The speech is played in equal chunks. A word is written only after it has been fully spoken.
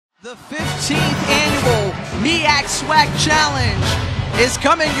The 15th annual MEAC SWAC Challenge is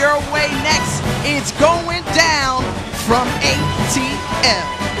coming your way next. It's going down from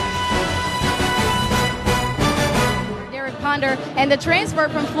ATL. And the transfer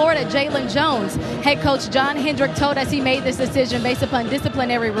from Florida, Jalon Jones. Head coach John Hendrick told us he made this decision based upon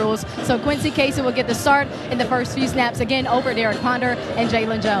disciplinary rules. So Quincy Casey will get the start in the first few snaps again over Derek Ponder and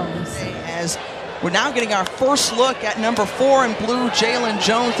Jalon Jones. As we're now getting our first look at number 4 in blue, Jalon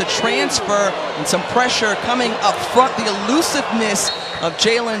Jones, the transfer, and some pressure coming up front. The elusiveness of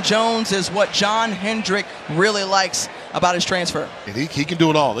Jalon Jones is what John Hendrick really likes about his transfer. And he can do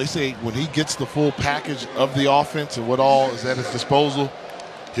it all. They say when he gets the full package of the offense and what all is at his disposal,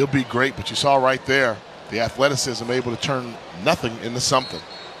 he'll be great. But you saw right there the athleticism able to turn nothing into something.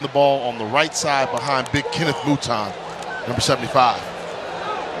 The ball on the right side behind big Kenneth Mouton, number 75.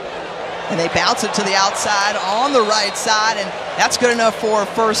 And they bounce it to the outside on the right side, and that's good enough for a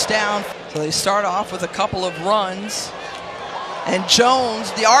first down. So they start off with a couple of runs. And Jones,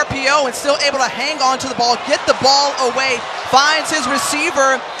 the RPO, and still able to hang on to the ball, get the ball away, finds his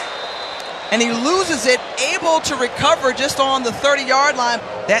receiver, and he loses it, able to recover just on the 30-yard line.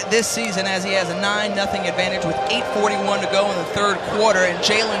 That this season, as he has a 9-0 advantage with 8:41 to go in the third quarter, and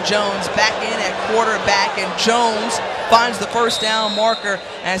Jalon Jones back in at quarterback, and Jones finds the first down marker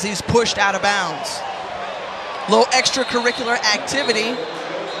as he's pushed out of bounds. Little extracurricular activity.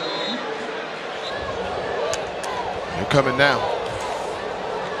 They're coming now.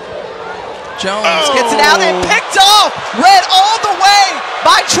 Jones gets it out and picked off, read all the way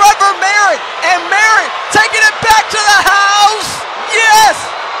by Trevor Merritt, and Merritt taking it back to the house. Yes!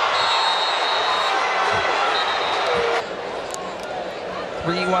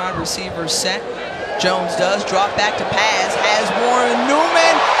 Three wide receivers set. Jones does drop back to pass, has Warren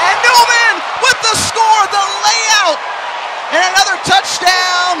Newman, and Newman with the score, the layout, and another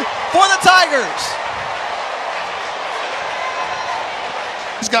touchdown for the Tigers.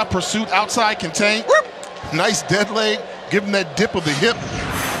 He's got pursuit outside contained. Nice dead leg. Give him that dip of the hip.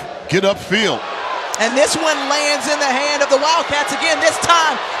 Get upfield. And this one lands in the hand of the Wildcats again. This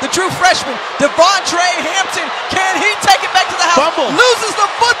time, the true freshman, Devontre Hampton. Can he take it back to the house? Fumble. Loses the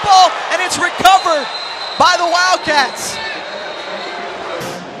football, and it's recovered by the Wildcats.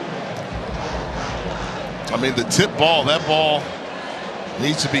 I mean, the tip ball, that ball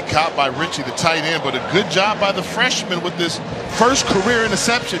needs to be caught by Richie, the tight end, but a good job by the freshman with this first career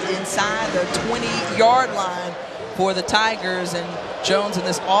interception. Inside the 20-yard line for the Tigers, and Jones in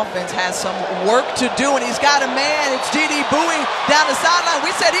this offense has some work to do, and he's got a man. It's D.D. Bowie down the sideline.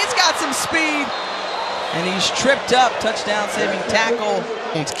 We said he's got some speed, and he's tripped up. Touchdown-saving tackle.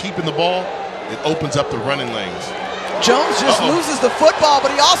 Jones keeping the ball, it opens up the running lanes. Jones just loses the football,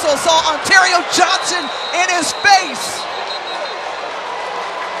 but he also saw Ontario Johnson in his face.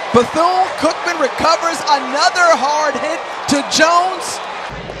 Bethune Cookman recovers another hard hit to Jones.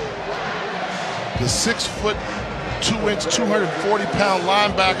 The 6'2", 240-pound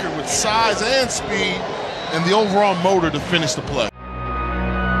linebacker with size and speed and the overall motor to finish the play.